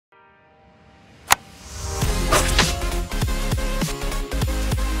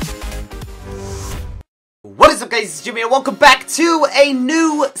What is up guys, it's Jimmy and welcome back to a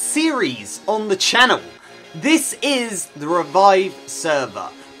new series on the channel. This is the Revive server,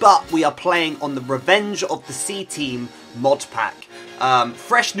 but we are playing on the Revenge of the Sea Team mod pack.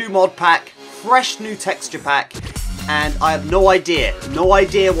 Fresh new mod pack, fresh new texture pack, and I have no idea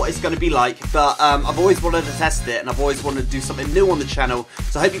what it's going to be like, but I've always wanted to test it and I've always wanted to do something new on the channel,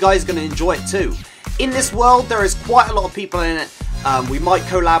 so I hope you guys are going to enjoy it too. In this world there is quite a lot of people in it. We might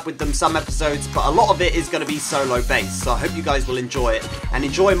collab with them some episodes, but a lot of it is going to be solo based, so I hope you guys will enjoy it and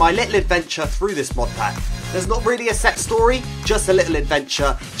enjoy my little adventure through this mod pack. There's not really a set story, just a little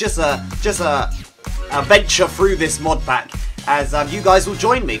adventure, just a venture through this mod pack, as you guys will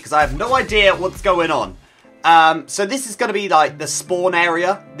join me because I have no idea what's going on. So this is going to be like the spawn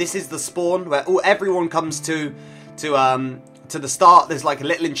area. This is the spawn where everyone comes to the start. There's like a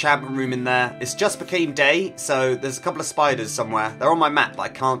little enchantment room in there. It's just became day, so there's a couple of spiders somewhere. They're on my map, but I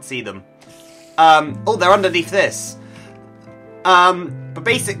can't see them. Oh, they're underneath this. But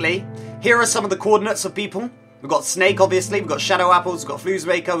basically, here are some of the coordinates of people. We've got Snake, obviously. We've got Shadow Apples. We've got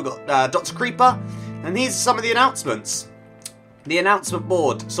Floozemaker. We've got Dr. Creeper. And these are some of the announcements. The announcement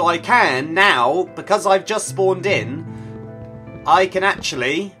board. So I can now, because I've just spawned in, I can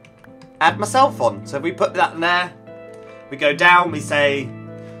actually add myself on. So if we put that in there, we go down, we say,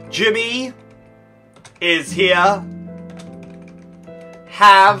 Jimmy is here,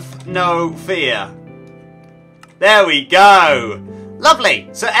 have no fear. There we go. Lovely.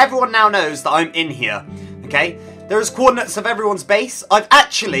 So everyone now knows that I'm in here. Okay. There's coordinates of everyone's base. I've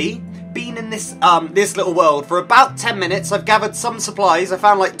actually been in this this little world for about 10 minutes. I've gathered some supplies. I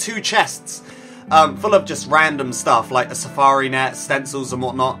found like 2 chests full of just random stuff like a safari net, stencils and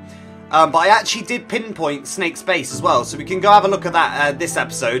whatnot. But I actually did pinpoint Snake's base as well, so we can go have a look at that this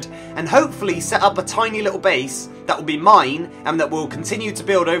episode, and hopefully set up a tiny little base that will be mine, and that will continue to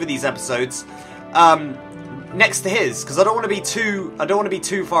build over these episodes, next to his, because I don't want to be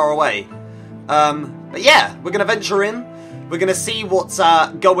too far away. But yeah, we're gonna venture in. We're gonna see what's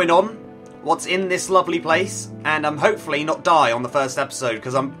going on, what's in this lovely place, and hopefully not die on the first episode,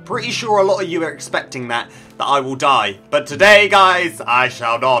 because I'm pretty sure a lot of you are expecting that I will die. But today, guys, I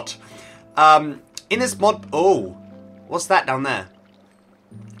shall not. In this mod... Oh, what's that down there?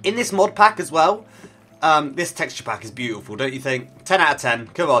 In this mod pack as well, this texture pack is beautiful, don't you think? 10 out of 10.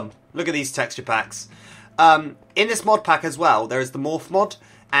 Come on, look at these texture packs. In this mod pack as well, there is the morph mod,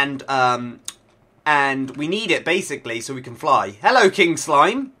 and we need it basically so we can fly. Hello, King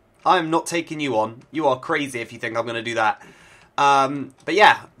Slime. I am not taking you on. You are crazy if you think I'm going to do that. But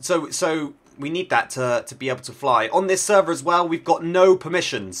yeah, so we need that to be able to fly. On this server as well, we've got no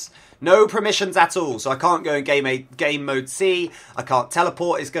permissions. No permissions at all, so I can't go in game mode C, I can't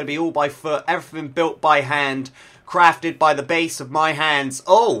teleport, it's going to be all by foot, everything built by hand, crafted by the base of my hands.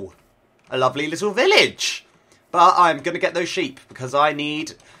 Oh, a lovely little village. But I'm going to get those sheep, because I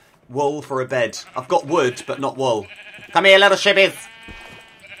need wool for a bed. I've got wood, but not wool. Come here, little sheepies.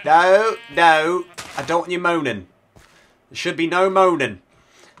 No, I don't want you moaning. There should be no moaning.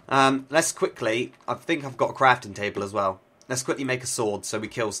 Let's quickly, I think I've got a crafting table as well. Let's quickly make a sword so we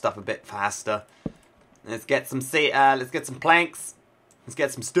kill stuff a bit faster. Let's get some planks. Let's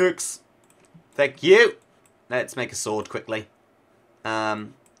get some sticks. Thank you. Let's make a sword quickly.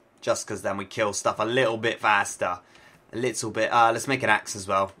 Just because then we kill stuff a little bit faster. A little bit. Let's make an axe as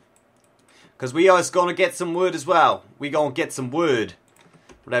well. Because we are going to get some wood as well. We're going to get some wood.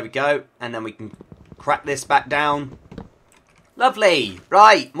 Well, there we go. And then we can crack this back down. Lovely.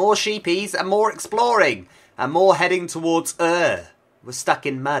 Right. More sheepies and more exploring. And more heading towards We're stuck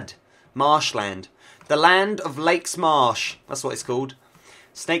in mud. Marshland. The land of Lakes Marsh. That's what it's called.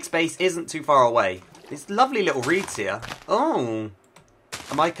 Snake's base isn't too far away. There's lovely little reeds here. Oh.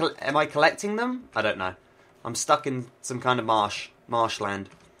 Am I collecting them? I don't know. I'm stuck in some kind of marshland.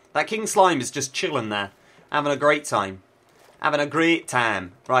 That King Slime is just chilling there. Having a great time. Having a great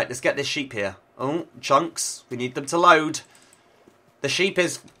time. Right, let's get this sheep here. Oh, chunks. We need them to load. The sheep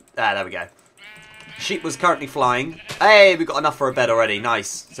is... Ah, there we go. Sheep was currently flying. Hey, we've got enough for a bed already.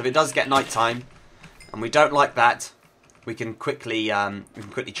 Nice. So if it does get night time, and we don't like that, we can quickly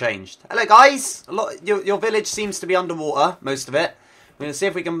change. Hello, guys. Your village seems to be underwater, most of it. We're gonna see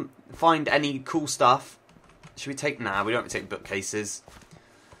if we can find any cool stuff. Should we take? Nah, we don't take bookcases.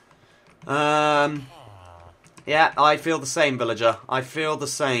 Yeah, I feel the same, villager. I feel the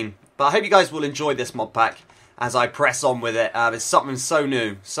same. But I hope you guys will enjoy this mod pack as I press on with it. It's something so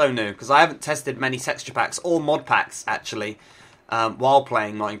new, because I haven't tested many texture packs or mod packs, actually, while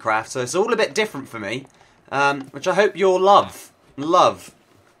playing Minecraft, so it's all a bit different for me, which I hope you'll love. I've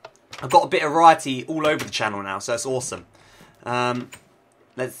got a bit of variety all over the channel now, so it's awesome.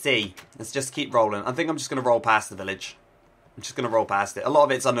 Let's see. Let's just keep rolling. I think I'm just going to roll past the village. I'm just going to roll past it. A lot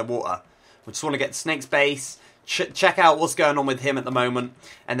of it's underwater. We just want to get to Snake's base, check out what's going on with him at the moment,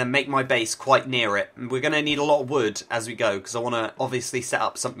 and then make my base quite near it. And we're going to need a lot of wood as we go, because I want to obviously set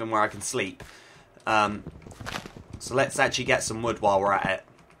up something where I can sleep. So let's actually get some wood while we're at it.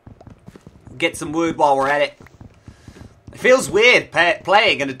 Get some wood while we're at it. It feels weird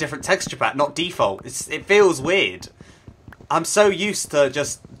playing in a different texture pack, not default. It feels weird. I'm so used to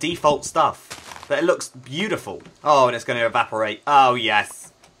just default stuff. But it looks beautiful. Oh, and it's going to evaporate. Oh,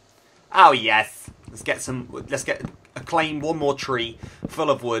 yes. Oh, yes. Let's claim one more tree full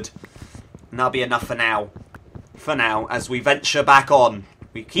of wood. And that'll be enough for now. For now, as we venture back on.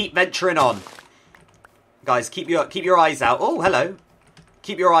 We keep venturing on. Guys, keep your eyes out. Oh, hello.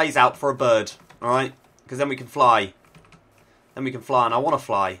 Keep your eyes out for a bird. Alright? Because then we can fly. Then we can fly, and I want to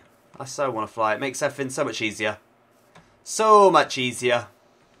fly. I so want to fly. It makes everything so much easier. So much easier.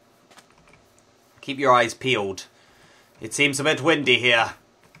 Keep your eyes peeled. It seems a bit windy here.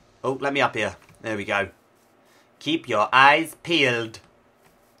 Oh, let me up here. There we go. Keep your eyes peeled.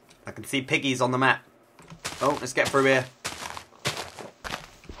 I can see piggies on the map. Oh, let's get through here.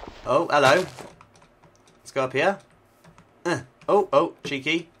 Oh, hello. Let's go up here. Oh,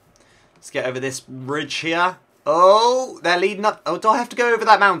 cheeky. Let's get over this ridge here. Oh, they're leading up. Oh, do I have to go over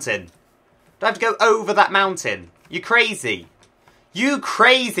that mountain? Do I have to go over that mountain? You crazy. You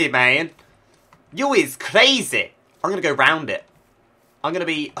crazy, man. You is crazy. I'm going to go round it. I'm going to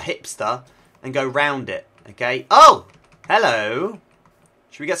be a hipster and go round it. Okay. Oh, hello.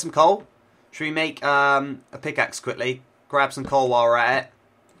 Should we get some coal? Should we make a pickaxe quickly? Grab some coal while we're at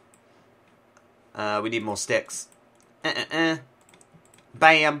it. We need more sticks. Bam.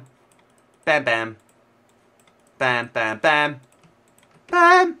 Bam, bam. Bam, bam, bam.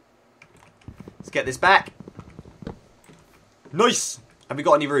 Bam. Let's get this back. Nice. Have we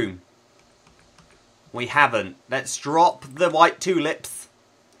got any room? We haven't. Let's drop the white tulips.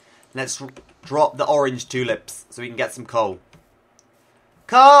 Let's drop the orange tulips so we can get some coal.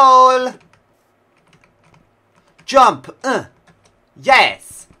 Coal! Jump!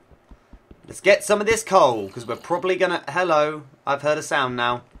 Yes! Let's get some of this coal, because we're probably gonna... Hello, I've heard a sound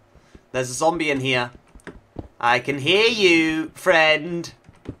now. There's a zombie in here. I can hear you, friend.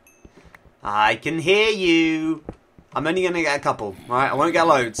 I can hear you. I'm only gonna get a couple, alright? I won't get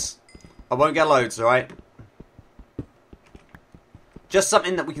loads. I won't get loads, alright? Just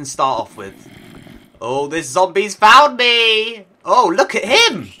something that we can start off with. Oh, this zombie's found me! Oh, look at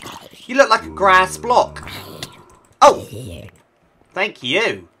him! You look like a grass block. Oh! Thank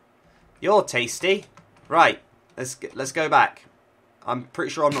you. You're tasty. Right, let's go back. I'm pretty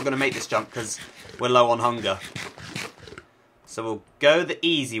sure I'm not going to make this jump because we're low on hunger. So we'll go the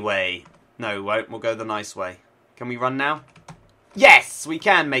easy way. No, we won't. We'll go the nice way. Can we run now? Yes! We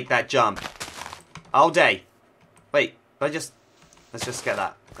can make that jump. All day. Wait, let's just get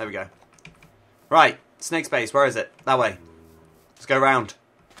that. There we go. Right, Snake's base. Where is it? That way. Let's go round.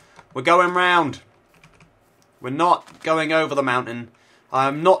 We're going round. We're not going over the mountain. I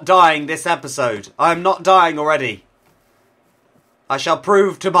am not dying this episode. I am not dying already. I shall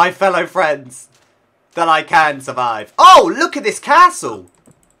prove to my fellow friends that I can survive. Oh, look at this castle.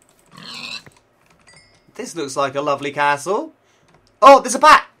 This looks like a lovely castle. Oh, there's a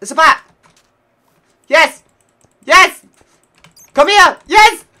bat. There's a bat. Yes. Yes. Come here.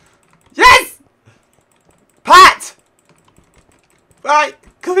 Yes. Yes. Pat. Right.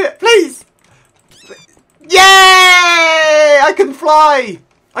 Come here, please. Yay! I can fly.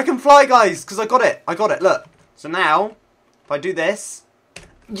 I can fly, guys, because I got it. I got it. Look. So now, if I do this.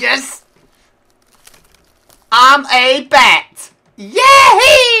 Yes. I'm a bat.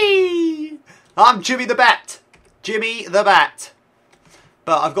 Yay! I'm Jimmy the Bat. Jimmy the Bat.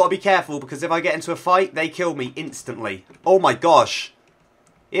 But I've got to be careful because if I get into a fight, they kill me instantly. Oh my gosh.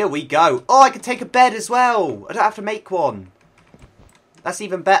 Here we go. Oh, I can take a bed as well. I don't have to make one. That's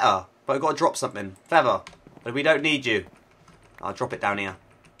even better. But I've got to drop something. Feather. But we don't need you. I'll drop it down here.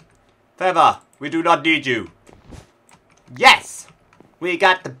 Feather. We do not need you. Yes. We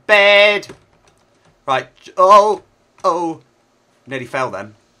got the bed. Right. Oh. Oh. Nearly fell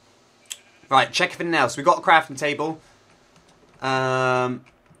then. Right. Check everything else. We've got a crafting table.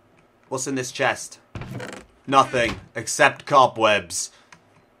 What's in this chest? Nothing. Except cobwebs.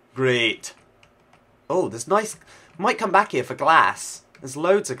 Great. Oh, there's nice... Might come back here for glass. There's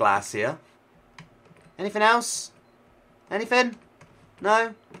loads of glass here. Anything else? Anything?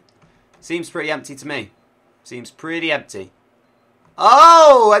 No? Seems pretty empty to me. Seems pretty empty.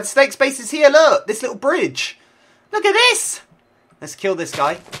 Oh! And Snake's base is here, look! This little bridge. Look at this! Let's kill this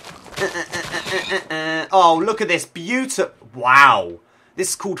guy. Oh, look at this. Beautiful. Wow. This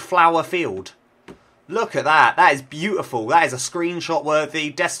is called Flower Field. Look at that. That is beautiful. That is a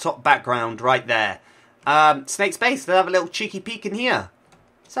screenshot-worthy desktop background right there. Snake's Base, let's have a little cheeky peek in here.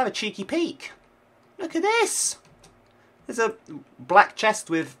 Let's have a cheeky peek. Look at this. There's a black chest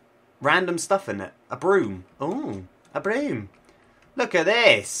with random stuff in it. A broom. Oh, a broom. Look at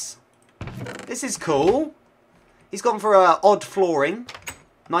this. This is cool. He's gone for odd flooring.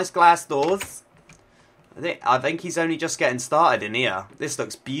 Nice glass doors. I think he's only just getting started in here. This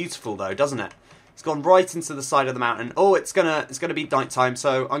looks beautiful though, doesn't it? It's gone right into the side of the mountain. Oh, it's gonna be nighttime,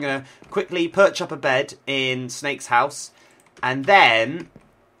 so I'm gonna quickly perch up a bed in Snake's house, and then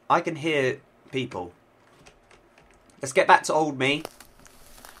I can hear people. Let's get back to old me.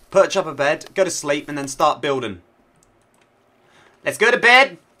 Perch up a bed, go to sleep, and then start building. Let's go to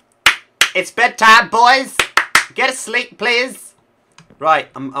bed. It's bedtime, boys. Get to sleep, please. Right,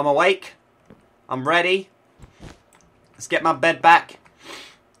 I'm awake. I'm ready. Let's get my bed back.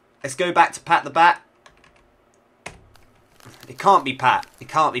 Let's go back to Pat the Bat. It can't be Pat. It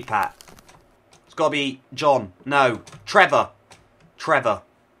can't be Pat. It's got to be John. No. Trevor. Trevor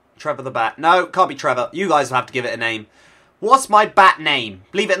the Bat. No, can't be Trevor. You guys will have to give it a name. What's my bat name?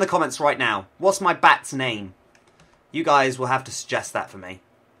 Leave it in the comments right now. What's my bat's name? You guys will have to suggest that for me.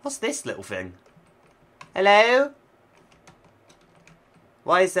 What's this little thing? Hello?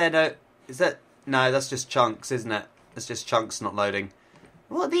 Why is there no... Is that... No, that's just chunks, isn't it? It's just chunks not loading.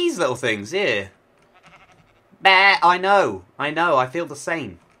 What are these little things here? Bah, I know. I feel the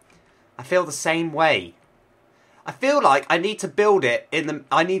same. I feel the same way. I feel like I need to build it in the...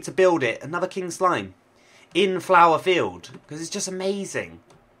 I need to build it, another King Slime, in Flower Field. Because it's just amazing.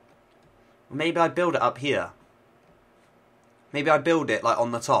 Maybe I build it up here. Maybe I build it, like,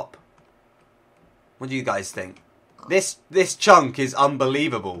 on the top. What do you guys think? This chunk is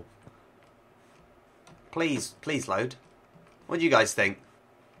unbelievable. Please load. What do you guys think?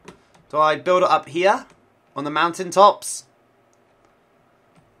 Do I build it up here? On the mountaintops?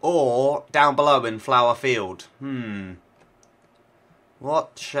 Or down below in Flower Field?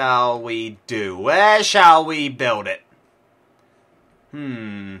 What shall we do? Where shall we build it?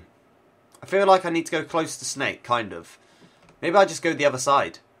 I feel like I need to go close to Snake, kind of. Maybe I just go the other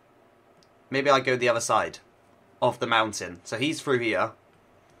side. Maybe I go the other side of the mountain. So he's through here.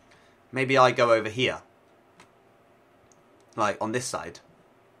 Maybe I go over here. Like, on this side.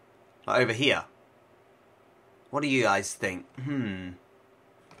 Like, over here. What do you guys think? I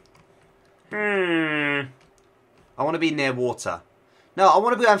want to be near water. No, I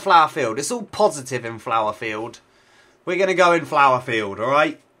want to be in Flower Field. It's all positive in Flower Field. We're going to go in Flower Field,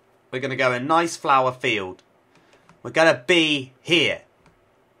 alright? We're going to go in nice Flower Field. We're going to be here.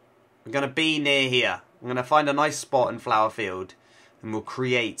 We're going to be near here. I'm going to find a nice spot in Flower Field. And we'll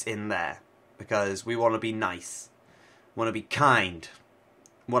create in there. Because we want to be nice. Want to be kind.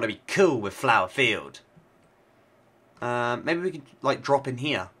 Want to be cool with Flower Field. Maybe we could, like, drop in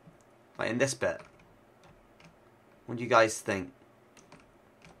here. Like, in this bit. What do you guys think?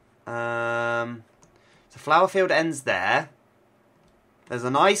 So Flower Field ends there. There's a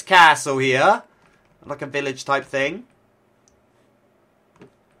nice castle here. Like a village type thing.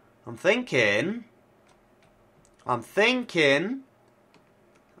 I'm thinking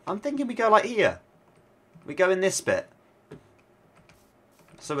we go like here. We go in this bit.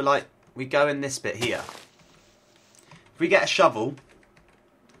 So we go in this bit here. If we get a shovel,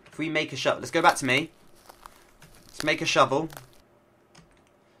 if we make a shovel, let's go back to me. Let's make a shovel.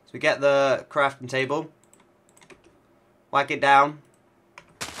 So we get the crafting table. Whack it down.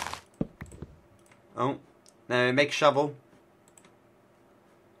 Oh, no, make a shovel.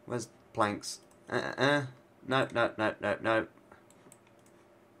 Where's planks? No.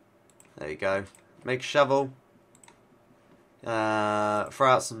 There you go. Make a shovel. Throw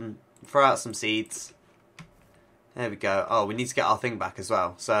out some seeds. There we go. Oh, we need to get our thing back as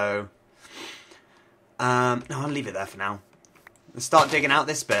well. So, no, I'll leave it there for now. Let's start digging out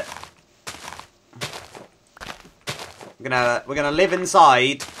this bit. We're gonna live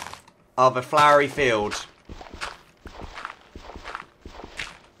inside of a flowery field.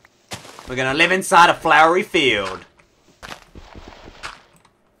 We're gonna live inside a flowery field.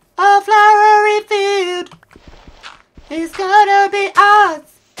 A flowery field is gonna be ours.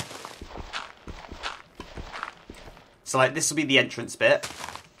 So, like, this will be the entrance bit.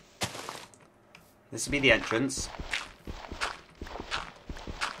 This will be the entrance.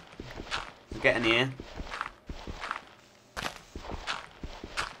 We'll get in here.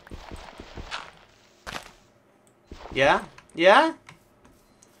 Yeah? Yeah?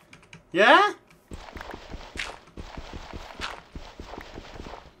 Yeah?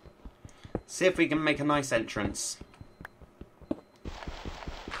 See if we can make a nice entrance.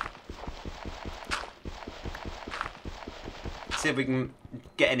 See if we can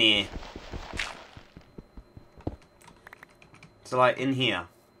get in here. So like in here.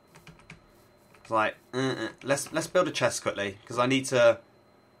 It's like let's build a chest quickly because I need to.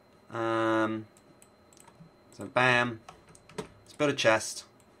 So bam. Let's build a chest.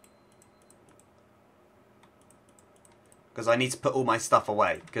 Because I need to put all my stuff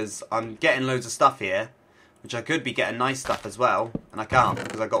away. Because I'm getting loads of stuff here. Which I could be getting nice stuff as well. And I can't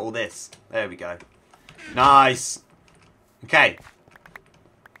because I got all this. There we go. Nice. Okay.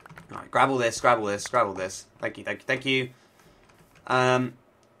 Alright, grab all this, grab all this, grab all this. Thank you, thank you, thank you. I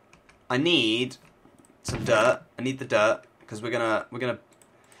need some dirt. I need the dirt. Because we're gonna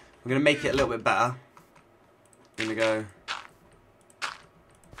make it a little bit better. Here we go.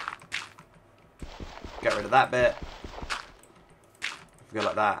 Get rid of that bit. Go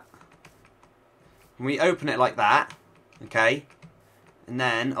like that. When we open it like that, okay, and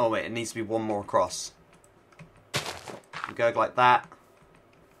then, oh wait, it needs to be one more across. We go like that.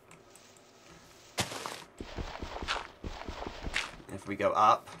 If we go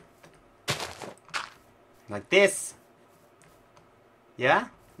up, like this, yeah,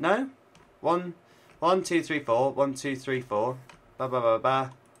 no, 1, 2, 3, 4, 1, 2, 3, 4, ba ba ba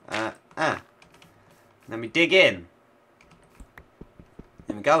ba, and then we dig in.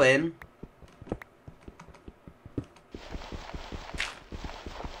 And we go in.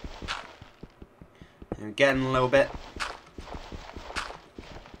 And we get in a little bit.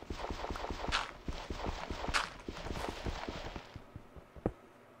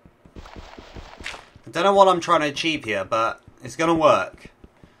 I don't know what I'm trying to achieve here, but it's going to work.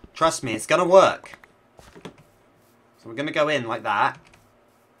 Trust me, it's going to work. So we're going to go in like that.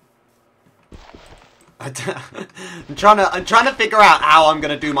 I'm trying to figure out how I'm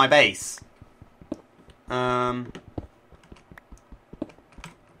gonna do my base.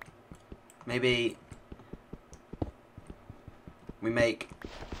 Maybe we make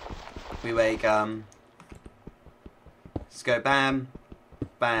let's go bam,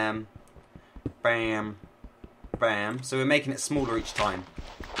 bam, bam, bam. So we're making it smaller each time.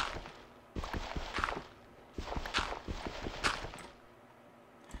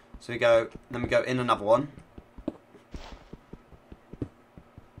 So we go, then we go in another one.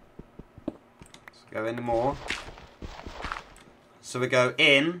 So go in more. So we go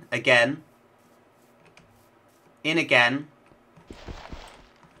in again. In again.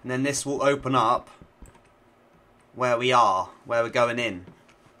 And then this will open up where we are, where we're going in.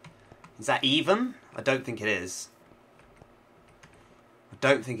 Is that even? I don't think it is. I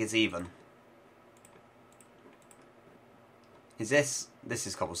don't think it's even. Is this... This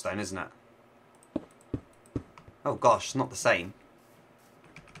is cobblestone, isn't it? Oh gosh, it's not the same.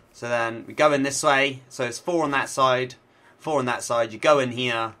 So then we go in this way. So it's 4 on that side, 4 on that side. You go in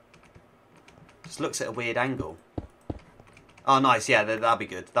here. Just looks at a weird angle. Oh, nice. Yeah, that'll be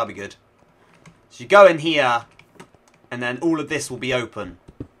good. That'll be good. So you go in here, and then all of this will be open.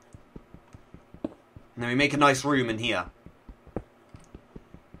 And then we make a nice room in here.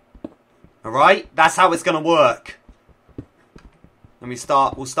 Alright? That's how it's going to work. And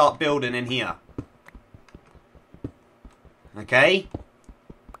we'll start building in here. Okay?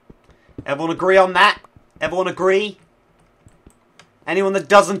 Everyone agree on that? Everyone agree? Anyone that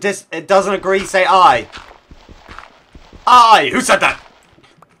doesn't agree, say aye. Aye! Who said that?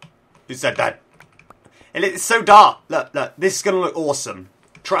 Who said that? It's so dark. Look, look. This is going to look awesome.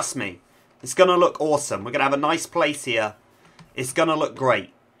 Trust me. It's going to look awesome. We're going to have a nice place here. It's going to look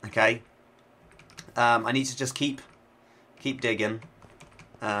great. Okay? I need to just keep digging.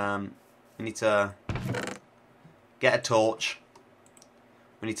 We need to get a torch.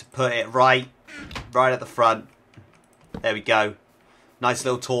 We need to put it right at the front. There we go. Nice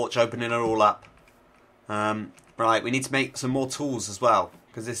little torch opening it all up. Right, we need to make some more tools as well,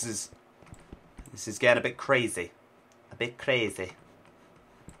 because this is getting a bit crazy. A bit crazy.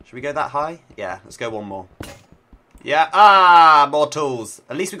 Should we go that high? Yeah, let's go one more. Yeah, more tools.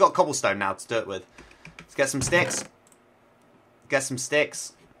 At least we got cobblestone now to do it with. Let's get some sticks. Get some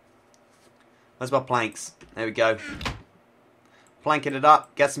sticks. Where's my planks? There we go. Planking it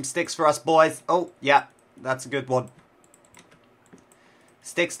up. Get some sticks for us, boys. Oh, yeah, that's a good one.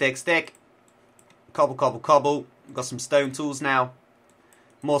 Stick, stick, stick. Cobble, cobble, cobble. Got some stone tools now.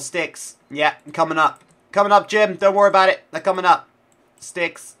 More sticks. Yeah, coming up. Coming up, Jim. Don't worry about it. They're coming up.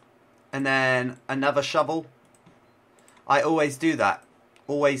 Sticks. And then another shovel. I always do that.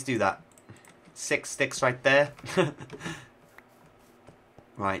 Always do that. 6 sticks right there.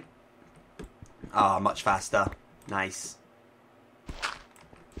 Right. Ah, much faster. Nice.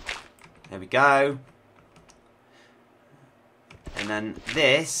 There we go. And then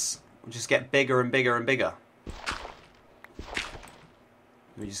this will just get bigger and bigger and bigger.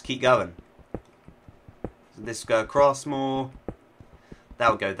 We just keep going. So this will go across more. That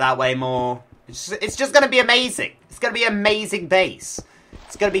will go that way more. It's just going to be amazing. It's going to be an amazing base.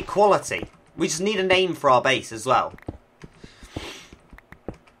 It's going to be quality. We just need a name for our base as well.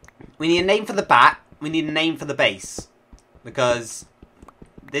 We need a name for the bat. We need a name for the base. Because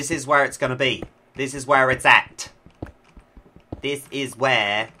this is where it's going to be. This is where it's at. This is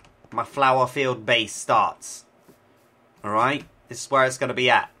where my flower field base starts. Alright? This is where it's going to be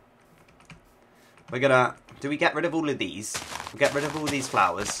at. We're going to... Do we get rid of all of these? We'll get rid of all these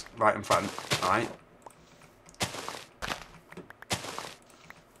flowers right in front. Alright?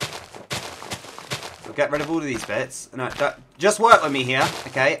 We'll get rid of all of these bits. No, just work with me here,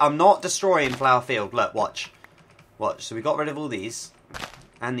 okay? I'm not destroying flower field. Look, watch. Watch. So we got rid of all these.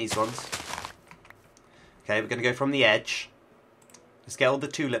 And these ones. Okay, we're going to go from the edge. Let's get all the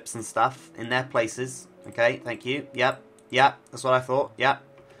tulips and stuff in their places. Okay, thank you. Yep. Yep. That's what I thought. Yep.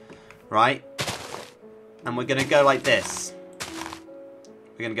 Right. And we're going to go like this.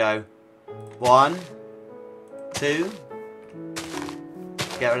 We're going to go 1, 2.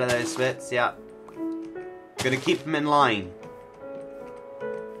 Get rid of those bits. Yep. We're going to keep them in line.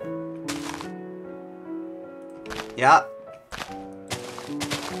 Yep.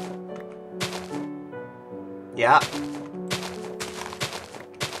 Yep.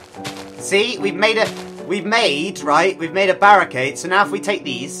 See, we've made a barricade. So now if we take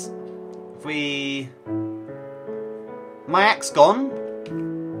these, if we... My axe gone?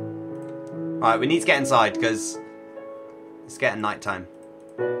 Right, we need to get inside because it's getting nighttime.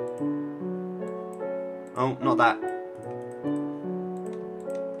 Oh, not that.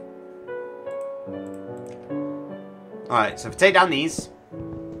 Alright, so if we take down these...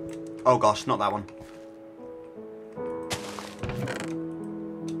 Oh gosh, not that one.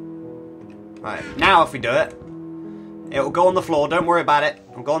 Right, now if we do it, it will go on the floor. Don't worry about it.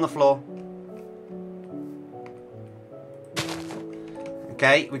 It'll go on the floor.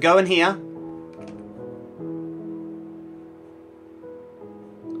 Okay, we go in here.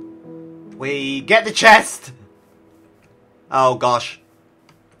 We get the chest. Oh gosh.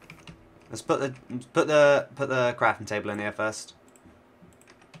 Let's put the crafting table in here first.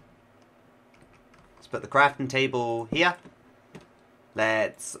 Let's put the crafting table here.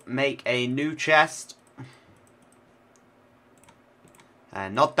 Let's make a new chest.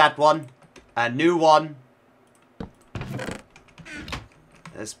 And not that one. A new one.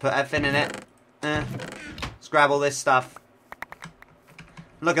 Let's put everything in it. Let's grab all this stuff.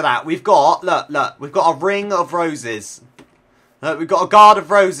 Look at that. We've got, look. We've got a ring of roses. Look, we've got a guard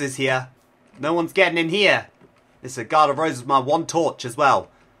of roses here. No one's getting in here. This is a guard of roses. My one torch as well.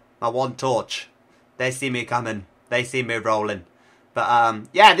 My one torch. They see me coming. They see me rolling. But,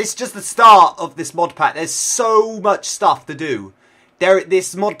 yeah, this is just the start of this mod pack. There's so much stuff to do.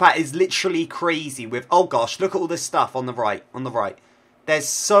 This mod pack is literally crazy with... Oh, gosh, look at all this stuff on the right. There's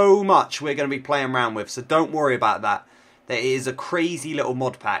so much we're going to be playing around with, so don't worry about that. There is a crazy little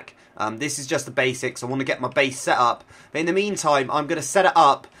mod pack. This is just the basics. I want to get my base set up. But in the meantime, I'm going to set it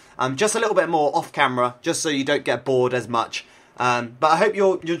up just a little bit more off camera, just so you don't get bored as much. But I hope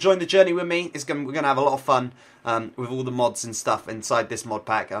you'll join the journey with me. We're going to have a lot of fun with all the mods and stuff inside this mod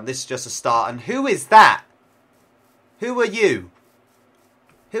pack. This is just a start. And who is that? Who are you?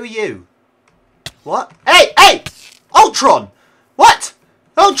 Who are you? What? Hey! Hey! Ultron! What?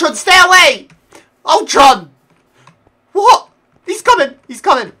 Ultron, stay away! Ultron! What? He's coming! He's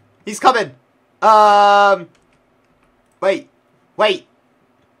coming! He's coming! Wait. Wait.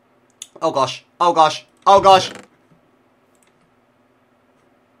 Oh gosh. Oh gosh. Oh gosh.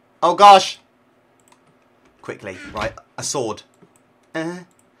 Oh gosh. Quickly. Right. A sword.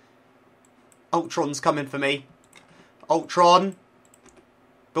 Ultron's coming for me. Ultron.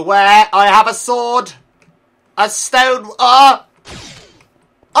 Beware. I have a sword. A stone.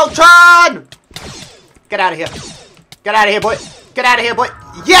 Ultron! Get out of here. Get out of here, boy. Get out of here, boy.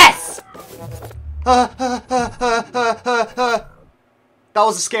 Yes! That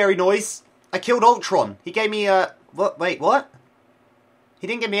was a scary noise. I killed Ultron. He gave me a... What? Wait, what? He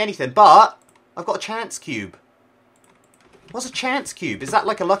didn't give me anything, but I've got a chance cube. What's a chance cube? Is that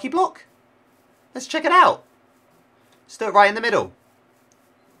like a lucky block? Let's check it out. Let's do it right in the middle.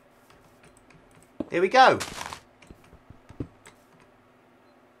 Here we go.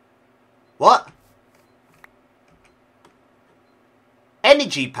 What?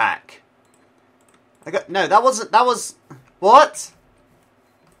 Energy pack. No, that wasn't... That was... What?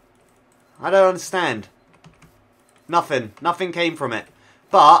 I don't understand. Nothing. Nothing came from it.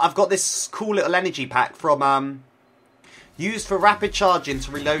 But I've got this cool little energy pack from... used for rapid charging to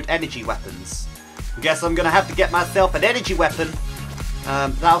reload energy weapons. I guess I'm going to have to get myself an energy weapon.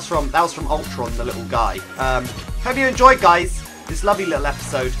 That was from Ultron, the little guy. Hope you enjoyed, guys, this lovely little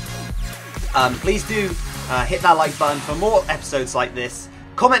episode. Please do hit that like button for more episodes like this.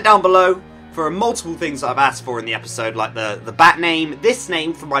 Comment down below for multiple things that I've asked for in the episode, like the bat name, this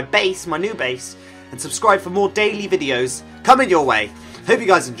name for my base, my new base, and subscribe for more daily videos coming your way. Hope you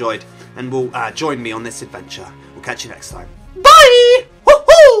guys enjoyed, and will join me on this adventure. We'll catch you next time.